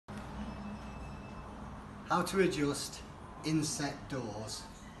How to adjust inset doors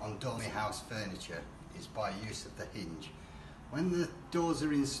on Dormy house furniture is by use of the hinge. When the doors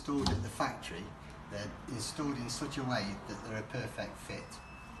are installed at the factory, they're installed in such a way that they're a perfect fit.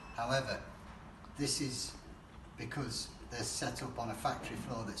 However, this is because they're set up on a factory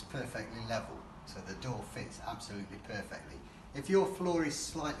floor that's perfectly level, so the door fits absolutely perfectly. If your floor is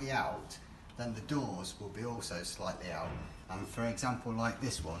slightly out, then the doors will be also slightly out, and for example like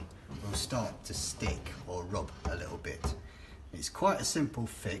this one will start to stick or rub a little bit. It's quite a simple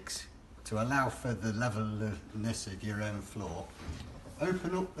fix to allow for the levelness of your own floor.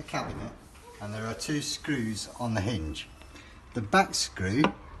 Open up the cabinet and there are two screws on the hinge. The back screw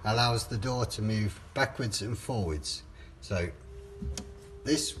allows the door to move backwards and forwards, so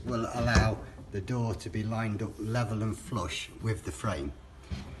this will allow the door to be lined up level and flush with the frame.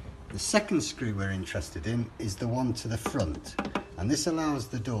 The second screw we're interested in is the one to the front, and this allows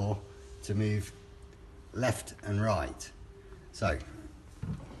the door to move left and right. So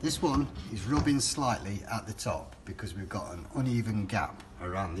this one is rubbing slightly at the top because we've got an uneven gap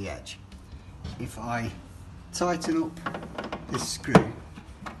around the edge. If I tighten up this screw,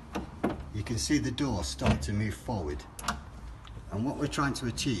 you can see the door start to move forward, and what we're trying to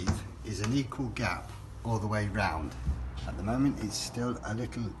achieve is an equal gap all the way round. At the moment it's still a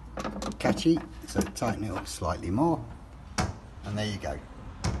little catchy, so tighten it up slightly more, and there you go.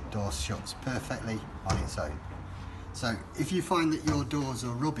 Door shuts perfectly on its own. So if you find that your doors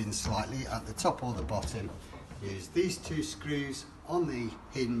are rubbing slightly at the top or the bottom, use these two screws on the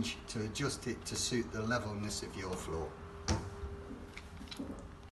hinge to adjust it to suit the levelness of your floor.